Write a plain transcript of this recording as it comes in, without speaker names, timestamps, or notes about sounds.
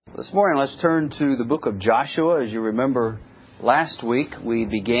This morning, let's turn to the book of Joshua. As you remember, last week we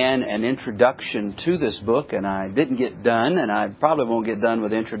began an introduction to this book, and I didn't get done, and I probably won't get done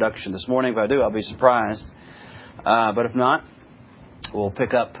with the introduction this morning. If I do, I'll be surprised. But if not, we'll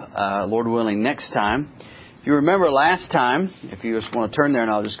pick up, Lord willing, next time. If you remember last time, if you just want to turn there,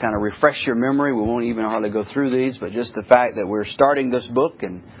 and I'll just kind of refresh your memory. We won't even hardly go through these, but just the fact that we're starting this book,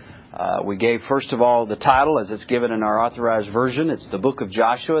 and we gave, first of all, the title as it's given in our authorized version. It's the book of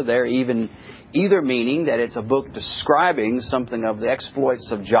Joshua. There either meaning that it's a book describing something of the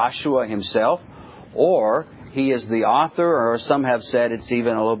exploits of Joshua himself, or he is the author, or some have said it's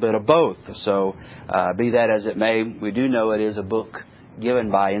even a little bit of both. So be that as it may, we do know it is a book given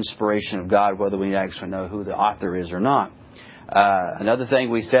by inspiration of God, whether we actually know who the author is or not. Another thing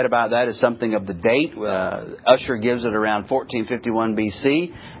we said about that is something of the date. Usher gives it around 1451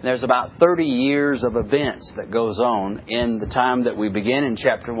 BC. And there's about 30 years of events that goes on in the time that we begin in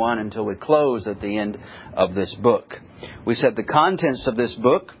chapter 1 until we close at the end of this book. We said the contents of this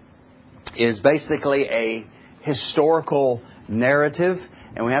book is basically a historical narrative.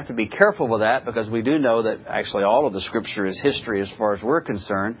 And we have to be careful with that because we do know that actually all of the Scripture is history as far as we're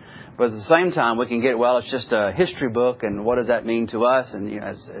concerned. But at the same time, we can get, well, it's just a history book, and what does that mean to us? And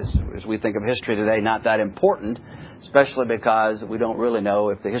as we think of history today, not that important, especially because we don't really know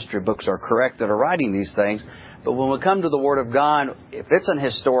if the history books are correct that are writing these things. But when we come to the Word of God, if it's an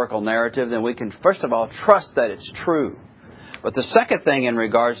historical narrative, then we can, first of all, trust that it's true. But the second thing in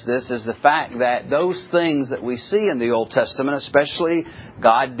regards to this is the fact that those things that we see in the Old Testament, especially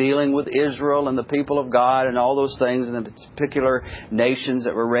God dealing with Israel and the people of God and all those things and the particular nations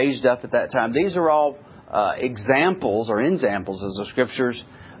that were raised up at that time, these are all examples or ensamples, as the Scriptures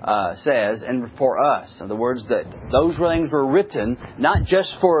says, and for us. In other words, that those things were written not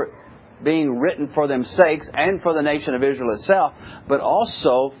just for being written for them sakes and for the nation of Israel itself, but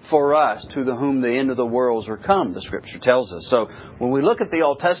also for us, to whom the end of the worlds are come, the Scripture tells us. So when we look at the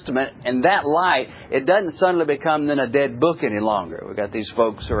Old Testament in that light, it doesn't suddenly become then a dead book any longer. We've got these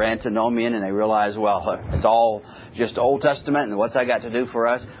folks who are antinomian and they realize, well, it's all just Old Testament and what's that got to do for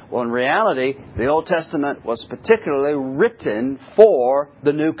us? Well, in reality, the Old Testament was particularly written for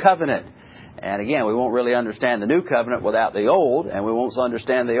the New Covenant. And again, we won't really understand the New Covenant without the Old, and we won't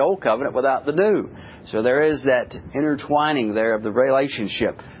understand the Old Covenant without the New. So there is that intertwining there of the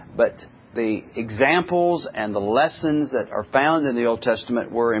relationship. But the examples and the lessons that are found in the Old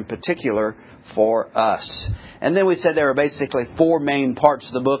Testament were in particular for us. And then we said there are basically four main parts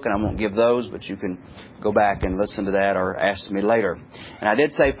of the book, and I won't give those, but you can go back and listen to that or ask me later. And I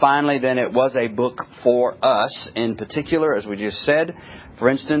did say finally then it was a book for us in particular, as we just said. For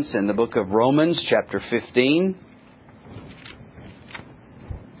instance, in the book of Romans, chapter 15,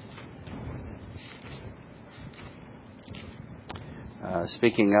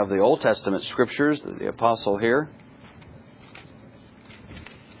 speaking of the Old Testament Scriptures, the apostle here,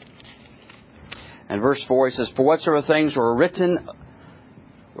 and verse 4, he says, "For whatsoever things were written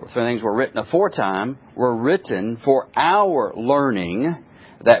aforetime, were written for our learning,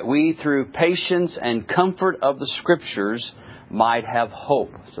 that we through patience and comfort of the Scriptures might have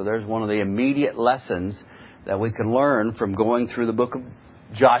hope." So there's one of the immediate lessons that we can learn from going through the book of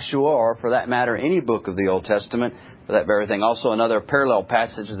Joshua, or for that matter, any book of the Old Testament, for that very thing. Also, another parallel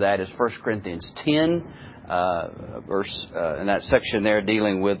passage of that is 1 Corinthians 10, verse in that section there,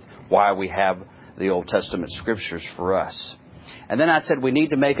 dealing with why we have the Old Testament Scriptures for us. And then I said we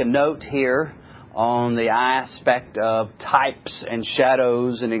need to make a note here on the aspect of types and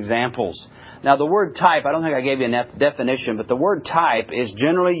shadows and examples. Now, the word type, I don't think I gave you a definition, but the word type is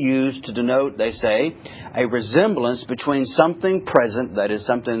generally used to denote, they say, a resemblance between something present, that is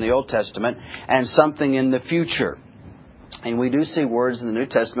something in the Old Testament, and something in the future. And we do see words in the New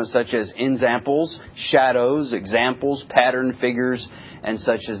Testament such as ensamples, shadows, examples, pattern, figures, and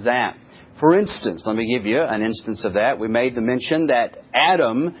such as that. For instance, let me give you an instance of that. We made the mention that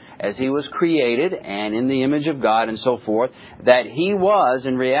Adam, as he was created and in the image of God and so forth, that he was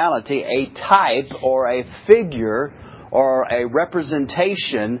in reality a type or a figure or a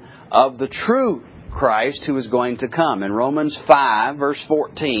representation of the true Christ who is going to come. In Romans 5, verse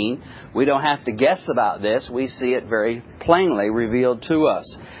 14, we don't have to guess about this. We see it very plainly revealed to us.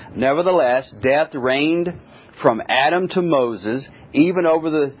 "Nevertheless, death reigned from Adam to Moses, even over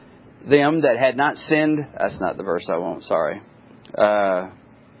them that had not sinned." That's not the verse I want, sorry.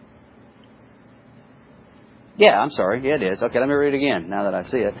 Yeah, it is. Okay, let me read it again now that I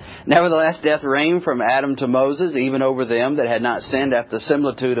see it. "Nevertheless, death reigned from Adam to Moses, even over them that had not sinned after the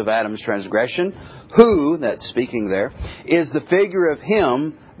similitude of Adam's transgression, who," that's speaking there, "is the figure of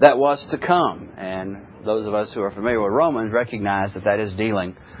him that was to come." And those of us who are familiar with Romans recognize that that is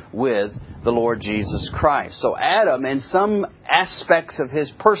dealing with the Lord Jesus Christ. So Adam, in some aspects of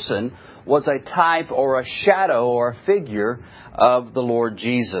his person, was a type or a shadow or a figure of the Lord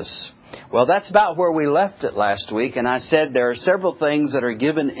Jesus. Well, that's about where we left it last week, and I said there are several things that are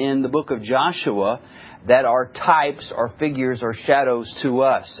given in the book of Joshua that are types or figures or shadows to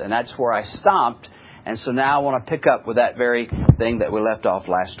us, and that's where I stopped. And so now I want to pick up with that very thing that we left off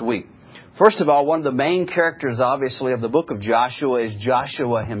last week. First of all, one of the main characters, obviously, of the book of Joshua is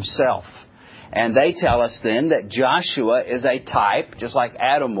Joshua himself. And they tell us then that Joshua is a type, just like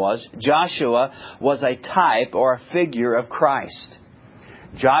Adam was. Joshua was a type or a figure of Christ.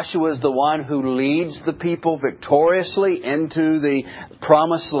 Joshua is the one who leads the people victoriously into the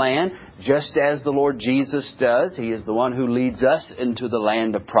promised land, just as the Lord Jesus does. He is the one who leads us into the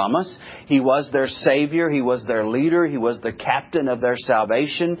land of promise. He was their Savior. He was their leader. He was the captain of their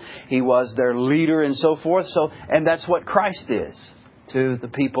salvation. He was their leader and so forth. And that's what Christ is to the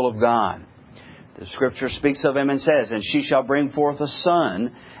people of God. The Scripture speaks of Him and says, "And she shall bring forth a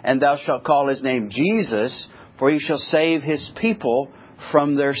son, and thou shalt call His name Jesus, for He shall save His people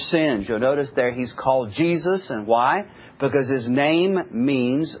from their sins." You'll notice there He's called Jesus. And why? Because His name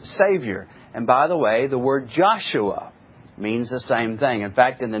means Savior. And by the way, the word Joshua means the same thing. In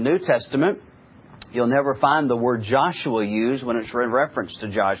fact, in the New Testament, you'll never find the word Joshua used when it's in reference to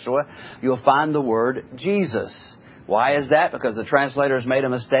Joshua. You'll find the word Jesus. Why is that? Because the translators made a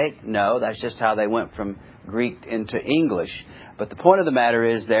mistake? No, that's just how they went from Greek into English. But the point of the matter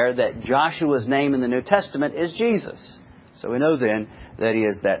is there that Joshua's name in the New Testament is Jesus. So we know then that he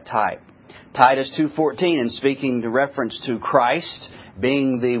is that type. Titus 2:14, in speaking to reference to Christ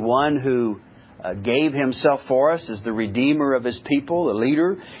being the one who gave Himself for us as the Redeemer of His people, the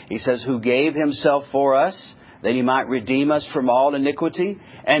leader. He says, who gave Himself for us, that He might redeem us from all iniquity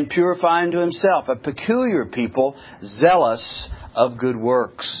and purify unto Himself a peculiar people, zealous of good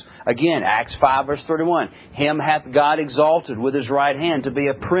works. Again, Acts 5 verse 31, Him hath God exalted with His right hand to be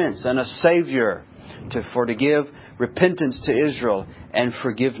a prince and a Savior, for to give repentance to Israel and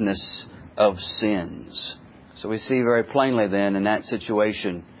forgiveness of sins. So we see very plainly then in that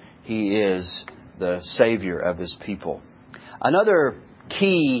situation, He is the Savior of His people. Another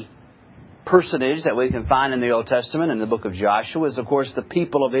key personage that we can find in the Old Testament in the book of Joshua is, of course, the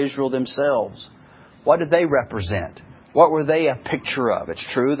people of Israel themselves. What did they represent? What were they a picture of? It's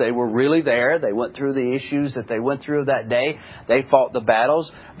true, they were really there. They went through the issues that they went through that day. They fought the battles.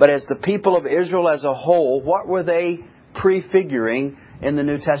 But as the people of Israel as a whole, what were they prefiguring in the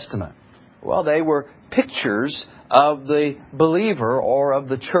New Testament? Well, they were pictures of the believer or of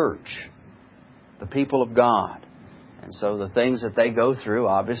the church, the people of God. And so the things that they go through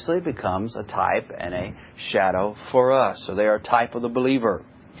obviously becomes a type and a shadow for us. So they are a type of the believer.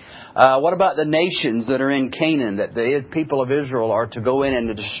 What about the nations that are in Canaan that the people of Israel are to go in and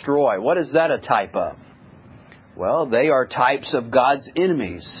to destroy? What is that a type of? Well, they are types of God's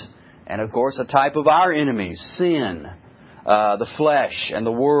enemies. And of course a type of our enemies, sin, the flesh and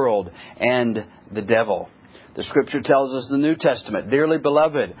the world and the devil. The Scripture tells us in the New Testament, "Dearly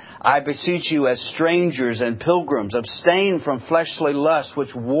beloved, I beseech you as strangers and pilgrims, abstain from fleshly lusts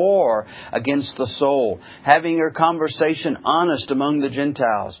which war against the soul, having your conversation honest among the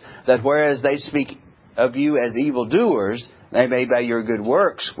Gentiles, that whereas they speak of you as evildoers, they may by your good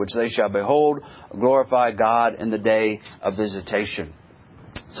works, which they shall behold, glorify God in the day of visitation."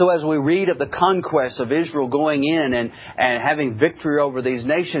 So as we read of the conquest of Israel going in and having victory over these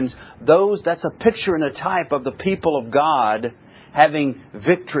nations, that's a picture and a type of the people of God having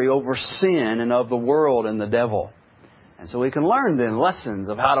victory over sin and of the world and the devil. And so we can learn then lessons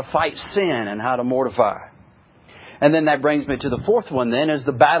of how to fight sin and how to mortify. And then that brings me to the fourth one then, is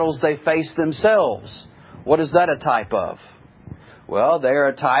the battles they face themselves. What is that a type of? Well, they're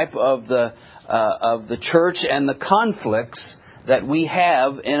a type of the church and the conflicts that we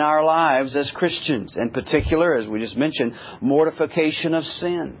have in our lives as Christians. In particular, as we just mentioned, mortification of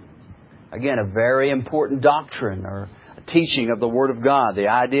sin. Again, a very important doctrine or a teaching of the Word of God. The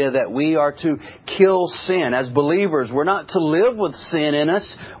idea that we are to kill sin. As believers, we're not to live with sin in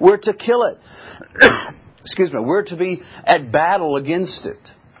us. We're to kill it. Excuse me. We're to be at battle against it.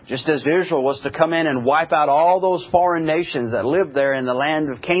 Just as Israel was to come in and wipe out all those foreign nations that lived there in the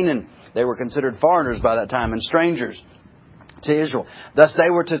land of Canaan. They were considered foreigners by that time and strangers to Israel. Thus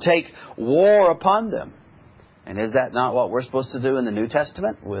they were to take war upon them. And is that not what we're supposed to do in the New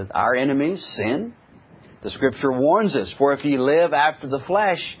Testament with our enemies, sin? The Scripture warns us, "For if ye live after the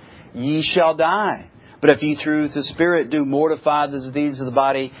flesh, ye shall die. But if ye through the Spirit do mortify the deeds of the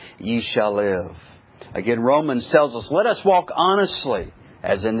body, ye shall live." Again, Romans tells us, "Let us walk honestly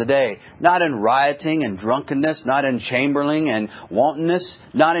as in the day. Not in rioting and drunkenness, not in chambering and wantonness,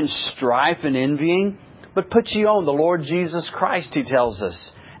 not in strife and envying, but put ye on the Lord Jesus Christ, He tells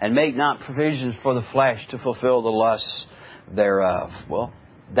us, and make not provisions for the flesh to fulfill the lusts thereof. Well,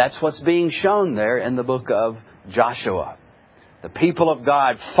 that's what's being shown there in the book of Joshua. The people of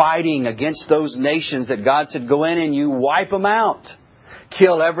God fighting against those nations that God said, go in and you wipe them out.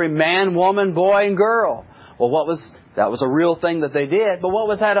 Kill every man, woman, boy, and girl. Well, that was a real thing that they did, but what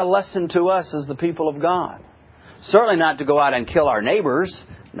was that a lesson to us as the people of God? Certainly not to go out and kill our neighbors.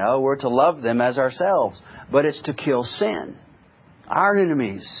 No, we're to love them as ourselves. But it's to kill sin. Our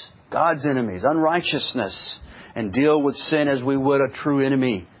enemies, God's enemies, unrighteousness, and deal with sin as we would a true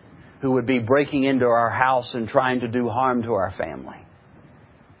enemy who would be breaking into our house and trying to do harm to our family.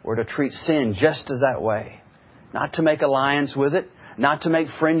 We're to treat sin just as that way. Not to make alliance with it, not to make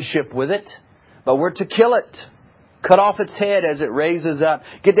friendship with it, but we're to kill it. Cut off its head as it raises up.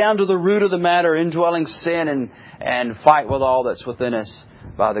 Get down to the root of the matter, indwelling sin, and fight with all that's within us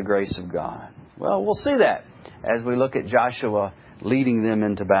by the grace of God. Well, we'll see that as we look at Joshua leading them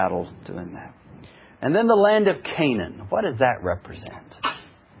into battle doing that. And then the land of Canaan. What does that represent?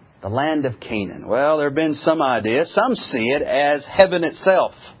 The land of Canaan. Well, there have been some ideas. Some see it as heaven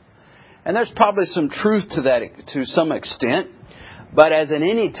itself. And there's probably some truth to that to some extent. But as in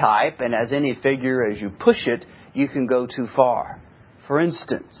any type and as any figure, as you push it, you can go too far. For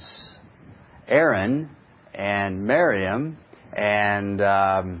instance, Aaron and Miriam and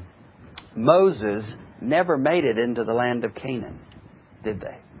Moses never made it into the land of Canaan, did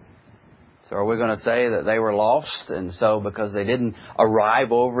they? So are we going to say that they were lost, and so because they didn't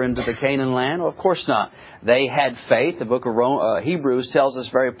arrive over into the Canaan land? Well, of course not. They had faith. The book of Hebrews tells us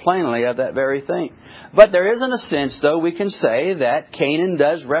very plainly of that very thing. But there is, in a sense, though, we can say that Canaan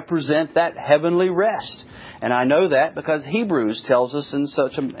does represent that heavenly rest. And I know that because Hebrews tells us in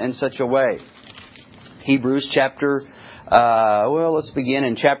such a way. Hebrews chapter, let's begin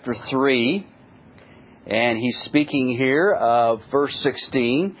in chapter 3. And he's speaking here of verse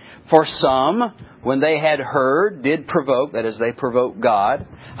 16. For some, when they had heard, did provoke, that is, they provoked God.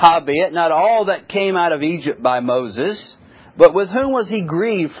 Howbeit, not all that came out of Egypt by Moses, but with whom was he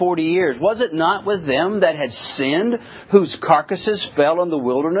grieved 40 years? Was it not with them that had sinned, whose carcasses fell in the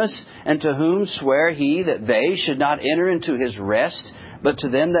wilderness, and to whom sware he that they should not enter into his rest, but to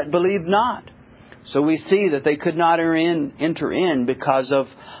them that believed not? So we see that they could not enter in because of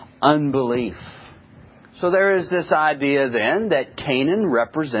unbelief. So there is this idea then that Canaan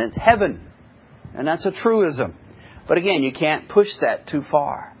represents heaven. And that's a truism. But again, you can't push that too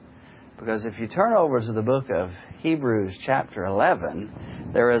far. Because if you turn over to the book of Hebrews chapter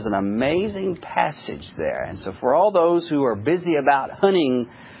 11, there is an amazing passage there. And so for all those who are busy about hunting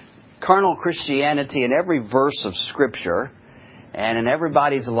carnal Christianity in every verse of Scripture and in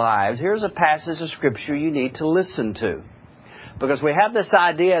everybody's lives, here's a passage of Scripture you need to listen to. Because we have this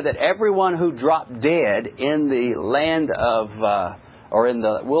idea that everyone who dropped dead in the land of, or in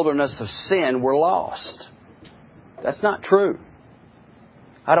the wilderness of sin were lost. That's not true.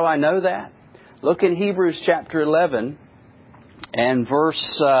 How do I know that? Look in Hebrews chapter 11 and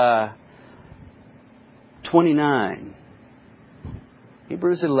verse 29.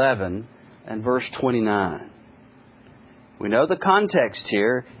 Hebrews 11 and verse 29. We know the context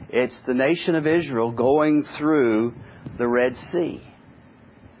here. It's the nation of Israel going through the Red Sea.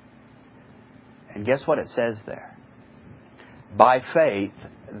 And guess what it says there? By faith,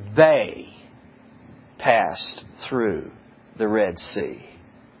 they passed through the Red Sea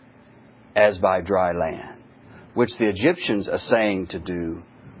as by dry land, which the Egyptians, assaying to do,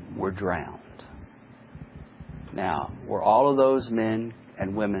 were drowned. Now, were all of those men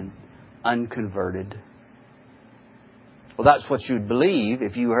and women unconverted? Well, that's what you'd believe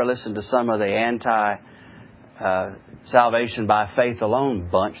if you were listening to some of the salvation by faith alone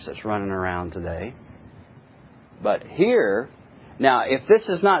bunch that's running around today. But here, now, if this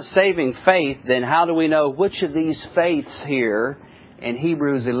is not saving faith, then how do we know which of these faiths here in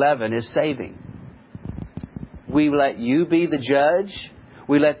Hebrews 11 is saving? We let you be the judge.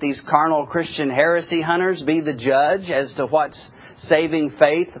 We let these carnal Christian heresy hunters be the judge as to what's saving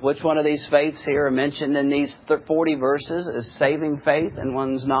faith. Which one of these faiths here are mentioned in these 40 verses is saving faith and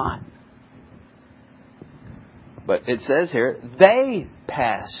one's not? But it says here, they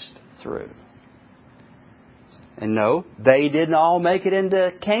passed through. And no, they didn't all make it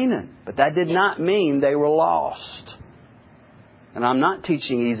into Canaan. But that did not mean they were lost. And I'm not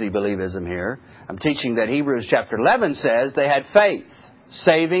teaching easy believism here. I'm teaching that Hebrews chapter 11 says they had faith.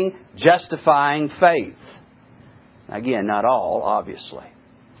 Saving, justifying faith. Again, not all, obviously.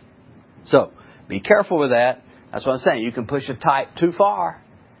 So, be careful with that. That's what I'm saying. You can push a type too far,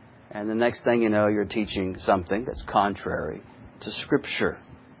 and the next thing you know, you're teaching something that's contrary to Scripture.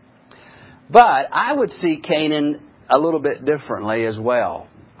 But I would see Canaan a little bit differently as well.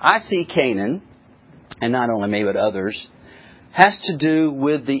 I see Canaan, and not only me but others, has to do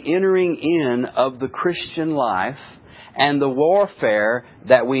with the entering in of the Christian life and the warfare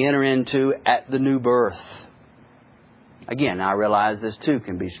that we enter into at the new birth. Again, I realize this too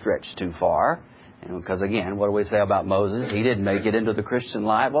can be stretched too far. Because again, what do we say about Moses? He didn't make it into the Christian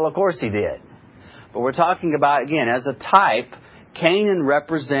life. Well, of course he did. But we're talking about, again, as a type, Canaan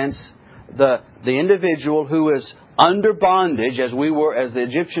represents the individual who is under bondage, as the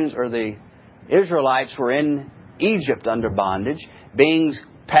Egyptians or the Israelites were in Egypt under bondage, being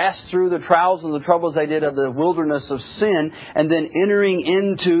passed through the trials and the troubles they did of the wilderness of sin, and then entering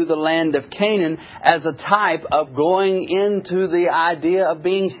into the land of Canaan as a type of going into the idea of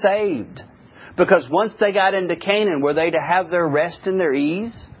being saved. Because once they got into Canaan, were they to have their rest and their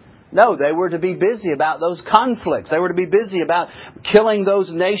ease? No, they were to be busy about those conflicts. They were to be busy about killing those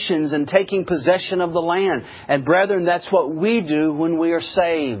nations and taking possession of the land. And brethren, that's what we do when we are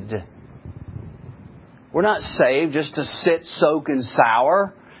saved. We're not saved just to sit, soak, and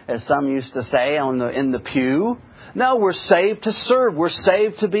sour, as some used to say in the pew. No, we're saved to serve. We're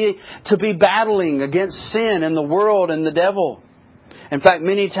saved to be battling against sin and the world and the devil. In fact,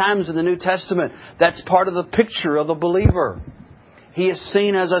 many times in the New Testament, that's part of the picture of the believer. He is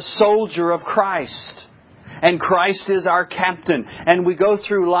seen as a soldier of Christ. And Christ is our captain. And we go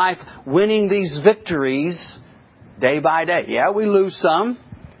through life winning these victories day by day. Yeah, we lose some.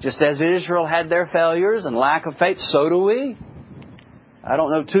 Just as Israel had their failures and lack of faith, so do we. I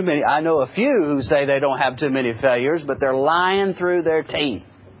don't know too many. I know a few who say they don't have too many failures, but they're lying through their teeth.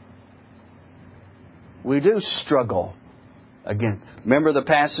 We do struggle. Again, remember the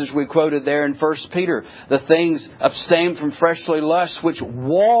passage we quoted there in 1 Peter. The things abstain from fleshly lusts which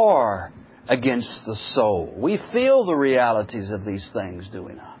war against the soul. We feel the realities of these things, do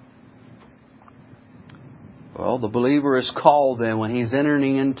we not? Well, the believer is called then when he's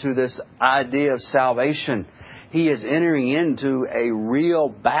entering into this idea of salvation. He is entering into a real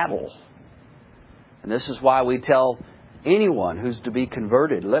battle. And this is why we tell anyone who's to be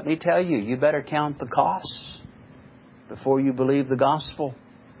converted, let me tell you, you better count the costs before you believe the gospel.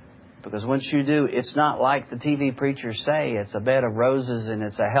 Because once you do, it's not like the TV preachers say, it's a bed of roses and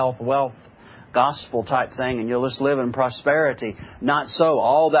it's a health, wealth, gospel type thing and you'll just live in prosperity. Not so.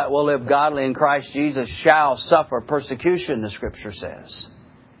 All that will live godly in Christ Jesus shall suffer persecution, the Scripture says.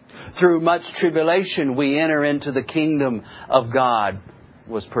 Through much tribulation we enter into the kingdom of God,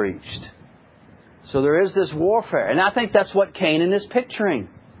 was preached. So there is this warfare. And I think that's what Canaan is picturing.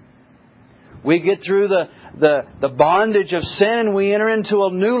 We get through the bondage of sin and we enter into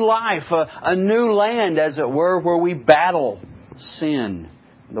a new life, a new land, as it were, where we battle sin,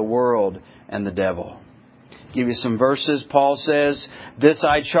 the world, and the devil. Give you some verses. Paul says, This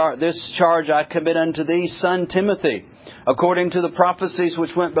charge I commit unto thee, son Timothy, according to the prophecies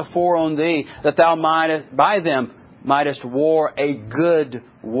which went before on thee, that thou by them mightest war a good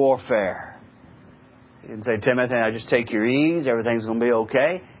warfare. He didn't say, Timothy, now just take your ease, everything's going to be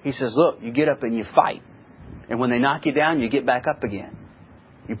okay. He says, look, you get up and you fight. And when they knock you down, you get back up again.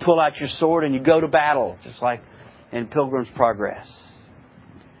 You pull out your sword and you go to battle, just like in Pilgrim's Progress.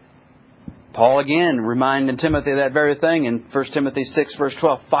 Paul again reminding Timothy of that very thing in 1 Timothy 6 verse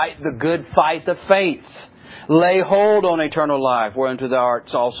 12. Fight the good fight of faith. Lay hold on eternal life, whereunto thou art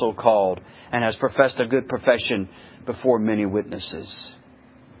also called, and hast professed a good profession before many witnesses.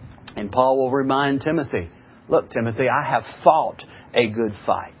 And Paul will remind Timothy, look, Timothy, I have fought a good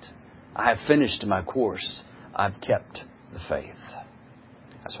fight. I have finished my course. I've kept the faith.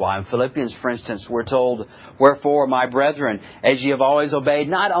 That's why in Philippians, for instance, we're told, Wherefore, my brethren, as ye have always obeyed,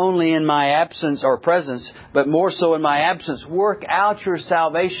 not only in my absence or presence, but more so in my absence, work out your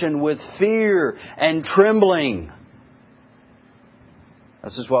salvation with fear and trembling.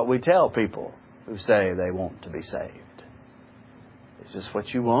 This is what we tell people who say they want to be saved. Is this what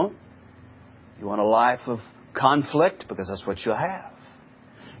you want? You want a life of conflict? Because that's what you'll have.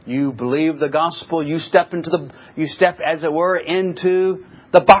 You believe the gospel. You step, as it were, into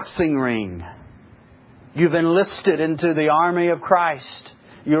the boxing ring. You've enlisted into the army of Christ.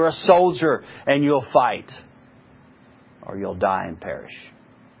 You're a soldier and you'll fight. Or you'll die and perish.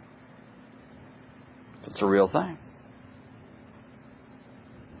 It's a real thing.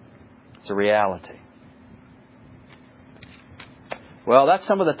 It's a reality. Well, that's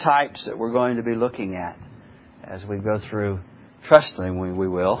some of the types that we're going to be looking at as we go through, trusting we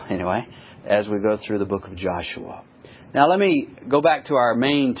will, anyway, as we go through the book of Joshua. Now let me go back to our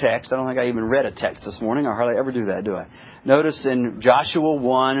main text. I don't think I even read a text this morning. I hardly ever do that, do I? Notice in Joshua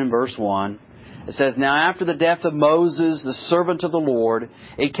 1 and verse 1, it says, "Now after the death of Moses, the servant of the Lord,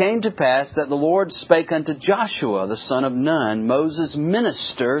 it came to pass that the Lord spake unto Joshua, the son of Nun, Moses'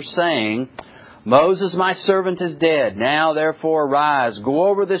 minister, saying, Moses my servant is dead. Now therefore arise, go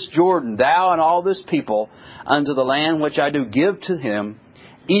over this Jordan, thou and all this people, unto the land which I do give to him,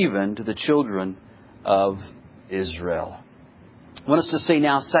 even to the children of Israel." I want us to see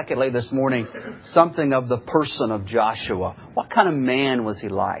now, secondly, this morning, something of the person of Joshua. What kind of man was he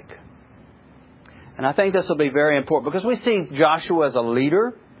like? And I think this will be very important because we see Joshua as a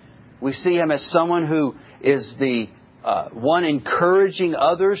leader. We see him as someone who is the one encouraging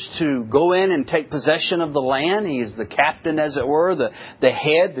others to go in and take possession of the land. He is the captain, as it were, the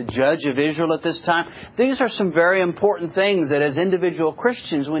head, the judge of Israel at this time. These are some very important things that as individual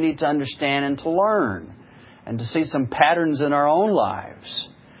Christians we need to understand and to learn and to see some patterns in our own lives.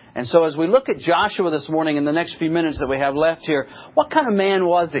 And so as we look at Joshua this morning in the next few minutes that we have left here, what kind of man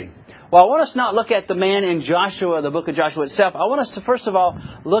was he? Well, I want us not look at the man in Joshua, the book of Joshua itself. I want us to, first of all,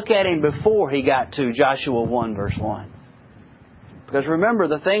 look at him before he got to Joshua 1, verse 1. Because remember,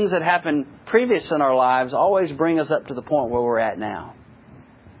 the things that happened previous in our lives always bring us up to the point where we're at now.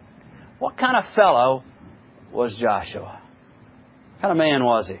 What kind of fellow was Joshua? What kind of man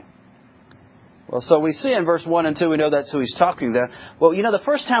was he? Well, so we see in verse 1 and 2, we know that's who he's talking to. Well, you know, the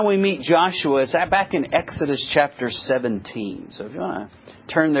first time we meet Joshua is back in Exodus chapter 17. So if you want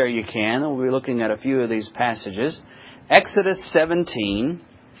to turn there, you can. We'll be looking at a few of these passages. Exodus 17.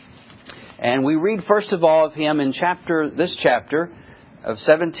 And we read first of all of him in this chapter of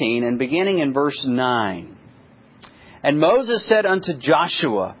 17 and beginning in verse 9. "And Moses said unto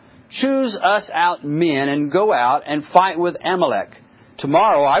Joshua, Choose us out men and go out and fight with Amalek.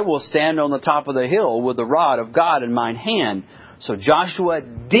 Tomorrow I will stand on the top of the hill with the rod of God in mine hand. So Joshua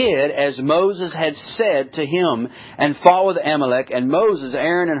did as Moses had said to him and fought with Amalek. And Moses,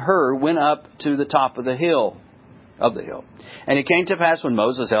 Aaron, and Hur went up to the top of the hill. And it came to pass when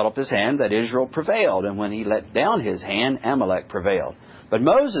Moses held up his hand that Israel prevailed. And when he let down his hand, Amalek prevailed. But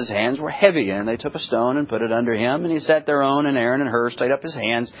Moses' hands were heavy, and they took a stone and put it under him. And he sat thereon, and Aaron and Hur stayed up his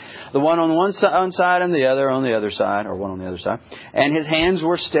hands, the one on one side and the other on the other side, or one on the other side. And his hands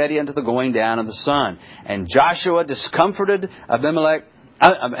were steady unto the going down of the sun. And Joshua discomforted Amalek, I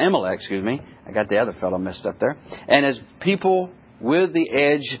got the other fellow messed up there. And his people with the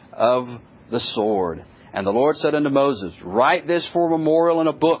edge of the sword. And the Lord said unto Moses, Write this for a memorial in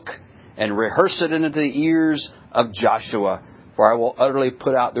a book, and rehearse it into the ears of Joshua. For I will utterly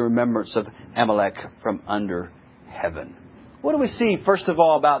put out the remembrance of Amalek from under heaven." What do we see, first of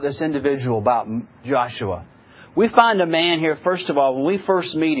all, about this individual, about Joshua? We find a man here, first of all, when we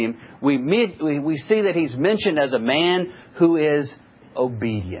first meet him, we see that he's mentioned as a man who is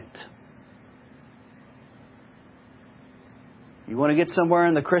obedient. You want to get somewhere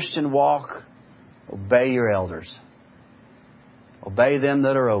in the Christian walk? Obey your elders. Obey them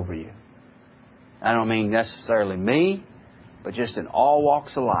that are over you. I don't mean necessarily me, but just in all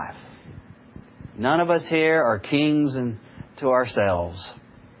walks of life. None of us here are kings to ourselves.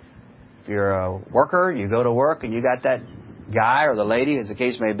 If you're a worker, you go to work and you got that guy or the lady, as the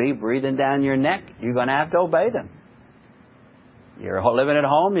case may be, breathing down your neck, you're going to have to obey them. You're living at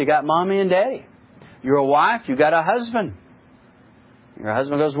home, you got mommy and daddy. You're a wife, you got a husband. Your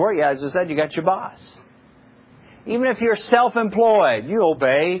husband goes to work, as I said, you got your boss. Even if you're self-employed, you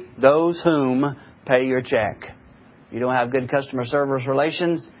obey those whom pay your check. You don't have good customer service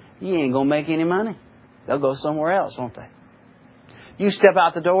relations, you ain't going to make any money. They'll go somewhere else, won't they? You step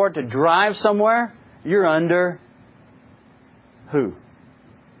out the door to drive somewhere, you're under who?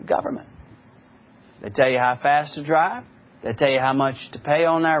 Government. They tell you how fast to drive. They tell you how much to pay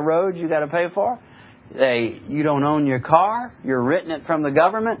on that road you got to pay for. You don't own your car. You're renting it from the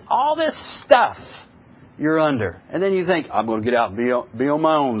government. All this stuff you're under. And then you think, I'm going to get out and be on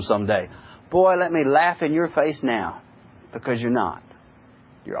my own someday. Boy, let me laugh in your face now, because you're not.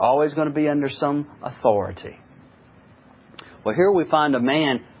 You're always going to be under some authority. Well, here we find a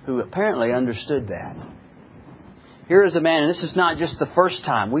man who apparently understood that. Here is a man, and this is not just the first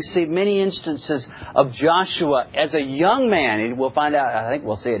time. We see many instances of Joshua as a young man. And we'll find out, I think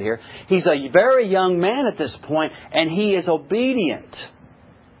we'll see it here. He's a very young man at this point, and he is obedient.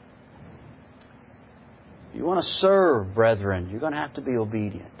 You want to serve, brethren, you're going to have to be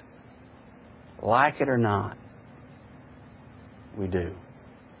obedient. Like it or not, we do.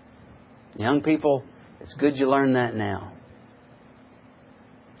 Young people, it's good you learn that now.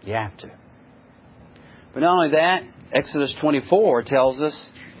 You have to. But not only that, Exodus 24 tells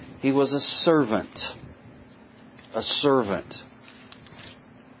us he was a servant. a servant.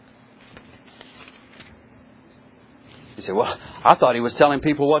 You say, well, I thought he was telling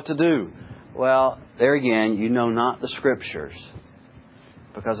people what to do. Well, there again, you know not the Scriptures.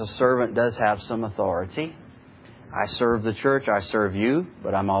 Because a servant does have some authority. I serve the church, I serve you,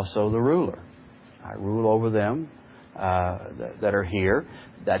 but I'm also the ruler. I rule over them that are here.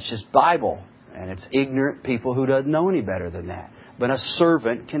 That's just Bible. And it's ignorant people who don't know any better than that. But a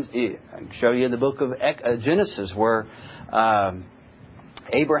servant I can show you in the book of Genesis where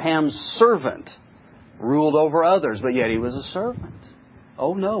Abraham's servant ruled over others, but yet he was a servant.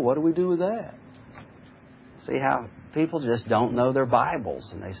 Oh no, what do we do with that? See how people just don't know their Bibles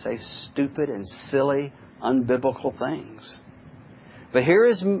and they say stupid and silly, unbiblical things. But here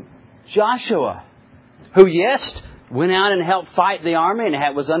is Joshua, who, yes, went out and helped fight the army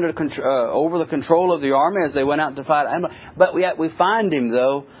and was over the control of the army as they went out to fight. But yet we find him,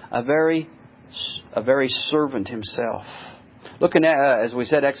 though, a very servant himself. Looking at, as we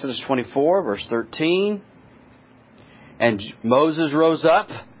said, Exodus 24, verse 13. And Moses rose up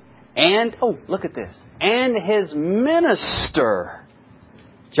and, look at this, and his minister,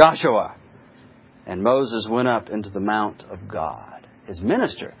 Joshua. And Moses went up into the mount of God. His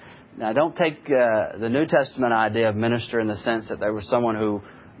minister. Now, don't take the New Testament idea of minister in the sense that there was someone who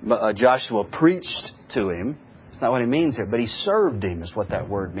Joshua preached to him. That's not what he means here. But he served him is what that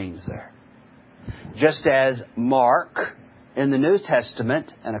word means there. Just as Mark in the New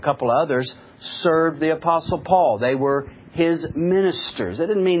Testament and a couple others served the Apostle Paul. They were his ministers. It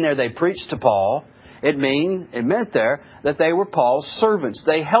didn't mean there they preached to Paul. It meant there that they were Paul's servants.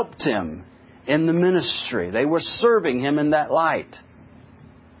 They helped him in the ministry. They were serving him in that light.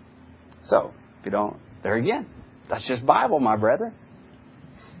 So, if you don't, there again, that's just Bible, my brethren.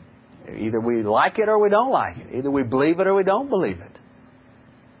 Either we like it or we don't like it. Either we believe it or we don't believe it.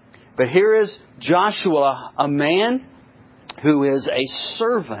 But here is Joshua, a man who is a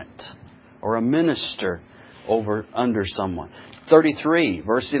servant or a minister under someone. 33,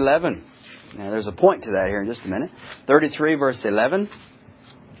 verse 11. Now, there's a point to that here in just a minute. 33, verse 11.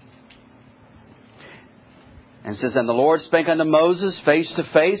 And it says, And the Lord spake unto Moses face to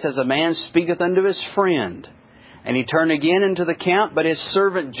face, as a man speaketh unto his friend. And he turned again into the camp, but his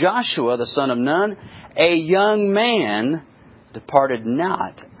servant Joshua, the son of Nun, a young man, departed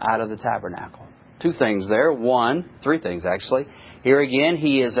not out of the tabernacle. Two things there. Three things actually. Here again,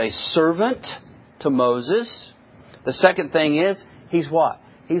 he is a servant to Moses. The second thing is, he's what?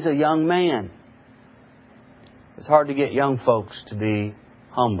 He's a young man. It's hard to get young folks to be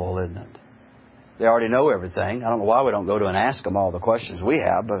humble, isn't it? They already know everything. I don't know why we don't go to and ask them all the questions we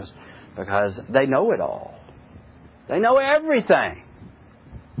have, but because they know it all. They know everything.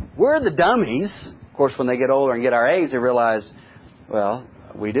 We're the dummies. Of course, when they get older and get our age, they realize, well,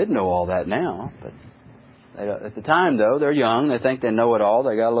 we did know all that now. But at the time, though, they're young. They think they know it all.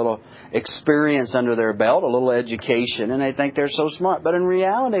 They got a little experience under their belt, a little education, and they think they're so smart. But in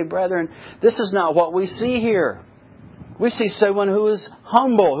reality, brethren, this is not what we see here. We see someone who is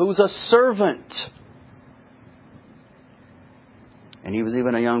humble, who's a servant. And he was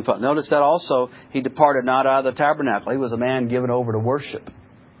even a young fellow. Notice that also, he departed not out of the tabernacle. He was a man given over to worship.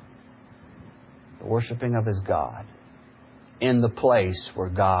 The worshiping of his God. In the place where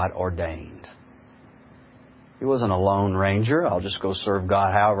God ordained. He wasn't a lone ranger. I'll just go serve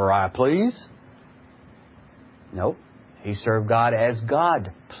God however I please. Nope. He served God as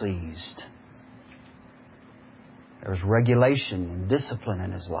God pleased. There was regulation and discipline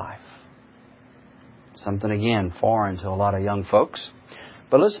in his life. Something, again, foreign to a lot of young folks.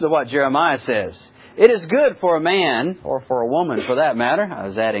 But listen to what Jeremiah says. It is good for a man, or for a woman for that matter, I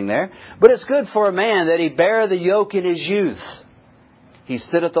was adding there, but it's good for a man that he bear the yoke in his youth. He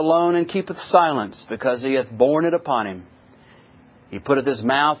sitteth alone and keepeth silence, because he hath borne it upon him. He putteth his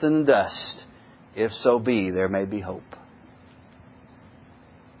mouth in the dust. If so be, there may be hope.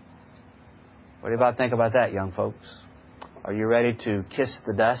 What do you think about that, young folks? Are you ready to kiss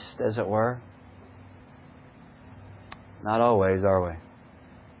the dust, as it were? Not always, are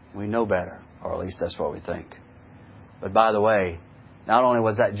we? We know better, or at least that's what we think. But by the way, not only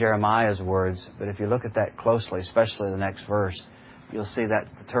was that Jeremiah's words, but if you look at that closely, especially the next verse, you'll see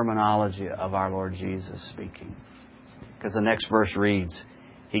that's the terminology of our Lord Jesus speaking. Because the next verse reads,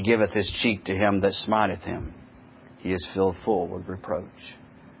 He giveth His cheek to him that smiteth him. He is filled full with reproach.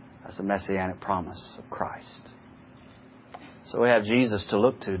 That's a messianic promise of Christ. So we have Jesus to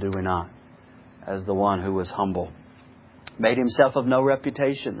look to, do we not? As the one who was humble. Made himself of no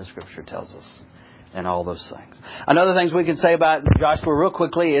reputation, the Scripture tells us. and all those things. Another things we can say about Joshua real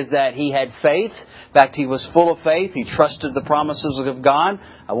quickly is that he had faith. In fact, he was full of faith. He trusted the promises of God.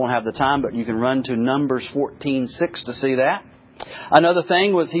 I won't have the time, but you can run to Numbers 14:6 to see that. Another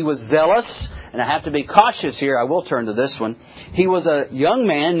thing was he was zealous, and I have to be cautious here. I will turn to this one. He was a young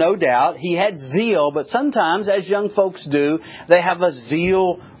man, no doubt. He had zeal, but sometimes, as young folks do, they have a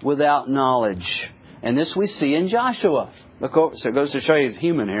zeal without knowledge. And this we see in Joshua. So it goes to show you he's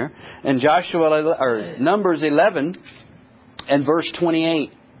human here. In Numbers 11 and verse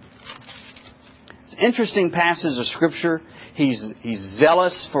 28. It's an interesting passage of Scripture. He's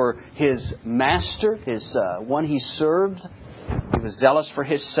zealous for his master, his one he served. He was zealous for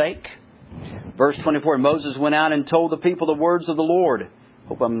his sake. Verse 24, Moses went out and told the people the words of the Lord.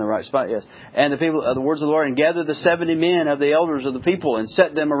 Hope I'm in the right spot, yes. And the people, the words of the Lord, and gathered the 70 men of the elders of the people and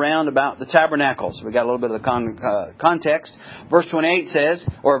set them around about the tabernacle. So we got a little bit of the context. Verse 28 says,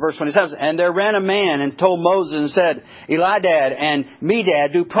 or verse 27 says, and there ran a man and told Moses and said, Elidad and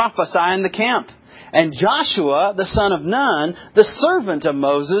Medad do prophesy in the camp. And Joshua, the son of Nun, the servant of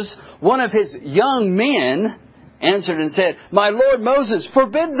Moses, one of his young men, answered and said, my lord Moses,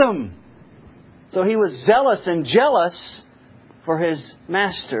 forbid them. So he was zealous and jealous for his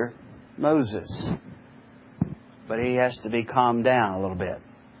master, Moses. But he has to be calmed down a little bit.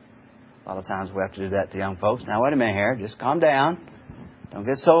 A lot of times we have to do that to young folks. Now, wait a minute here. Just calm down. Don't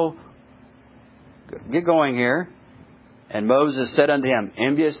get going here. And Moses said unto him,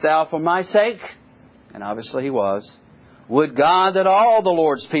 envious thou for my sake? And obviously he was. Would God that all the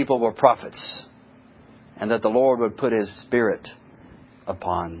Lord's people were prophets, and that the Lord would put His Spirit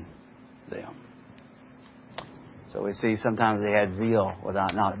upon them. So we see sometimes they had zeal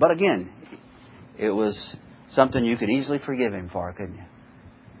without knowledge. But again, it was something you could easily forgive him for, couldn't you?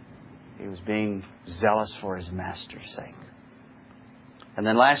 He was being zealous for his master's sake. And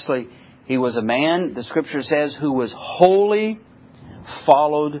then lastly, he was a man, the Scripture says, who wholly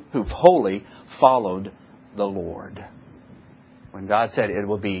followed the Lord. When God said it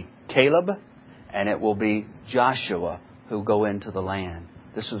will be Caleb and it will be Joshua who go into the land.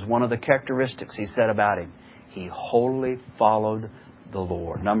 This was one of the characteristics He said about him. He wholly followed the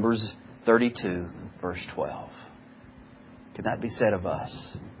Lord. Numbers 32, verse 12. Can that be said of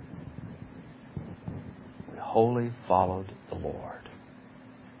us? We wholly followed the Lord.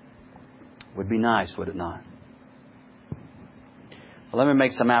 Would be nice, would it not? Well, let me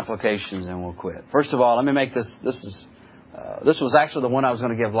make some applications and we'll quit. First of all, let me make this. This was actually the one I was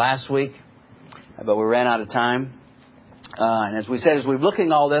going to give last week, but we ran out of time. And as we said, as we're looking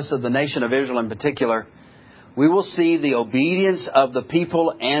at all this of the nation of Israel in particular, we will see the obedience of the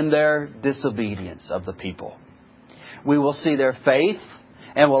people and their disobedience of the people. We will see their faith,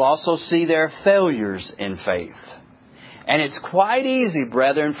 and we'll also see their failures in faith. And it's quite easy,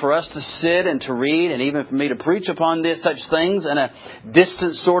 brethren, for us to sit and to read, and even for me to preach upon such things in a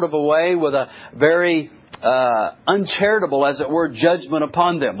distant sort of a way with a very uncharitable, as it were, judgment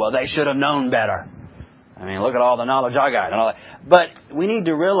upon them. Well, they should have known better. I mean, look at all the knowledge I got and all that. But we need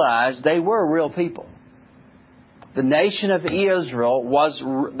to realize they were real people. The nation of Israel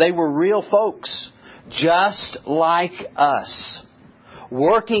they were real folks, just like us,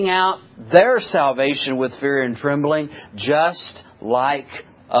 working out their salvation with fear and trembling, just like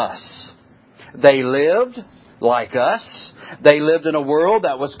us. They lived like us. They lived in a world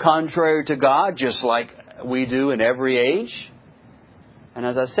that was contrary to God, just like we do in every age. And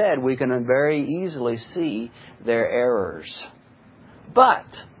as I said, we can very easily see their errors. But,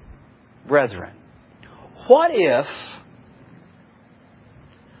 brethren, what if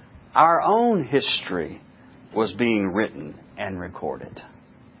our own history was being written and recorded?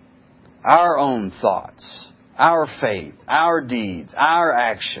 Our own thoughts, our faith, our deeds, our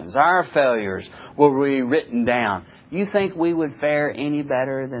actions, our failures were be written down. You think we would fare any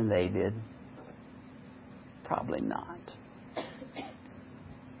better than they did? Probably not.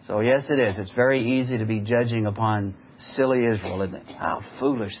 So yes, it is. It's very easy to be judging upon silly Israel, isn't it? How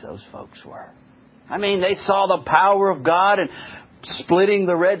foolish those folks were. I mean, they saw the power of God and splitting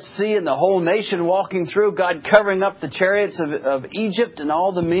the Red Sea and the whole nation walking through, God covering up the chariots of Egypt and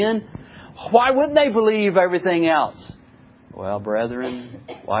all the men. Why wouldn't they believe everything else? Well, brethren,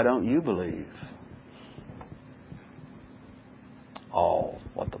 why don't you believe all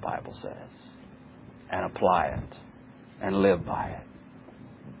what the Bible says and apply it and live by it?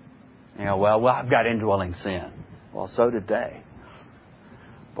 You know, well, I've got indwelling sin. Well, so did they.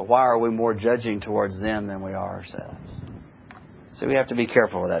 But why are we more judging towards them than we are ourselves? So we have to be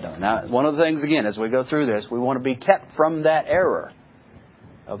careful with that. Don't we? Now, one of the things, again, as we go through this, we want to be kept from that error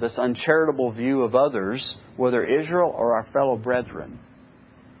of this uncharitable view of others, whether Israel or our fellow brethren,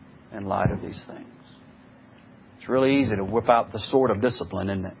 in light of these things. It's really easy to whip out the sword of discipline,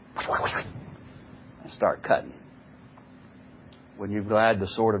 isn't it? And start cutting. Wouldn't you be glad the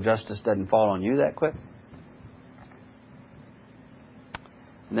sword of justice doesn't fall on you that quick?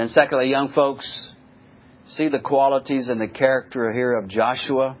 And then secondly, young folks, see the qualities and the character here of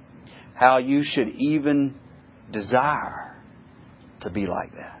Joshua, how you should even desire to be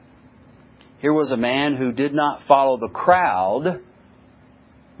like that. Here was a man who did not follow the crowd.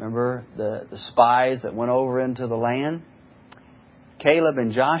 Remember the spies that went over into the land? Caleb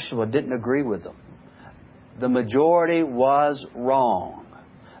and Joshua didn't agree with them. The majority was wrong.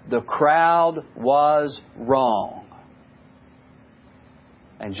 The crowd was wrong.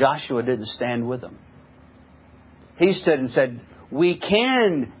 And Joshua didn't stand with them. He stood and said, we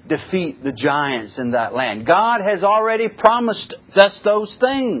can defeat the giants in that land. God has already promised us those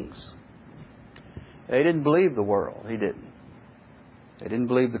things. They didn't believe the world. He didn't. They didn't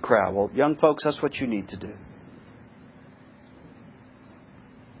believe the crowd. Well, young folks, that's what you need to do.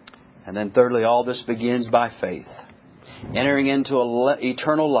 And then thirdly, all this begins by faith. Entering into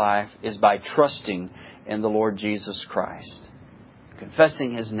eternal life is by trusting in the Lord Jesus Christ.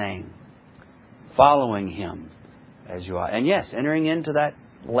 Confessing His name. Following Him as you are. And yes, entering into that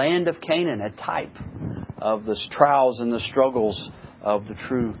land of Canaan, a type of the trials and the struggles of the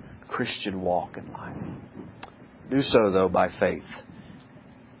true Christian walk in life. Do so, though, by faith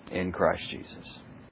in Christ Jesus.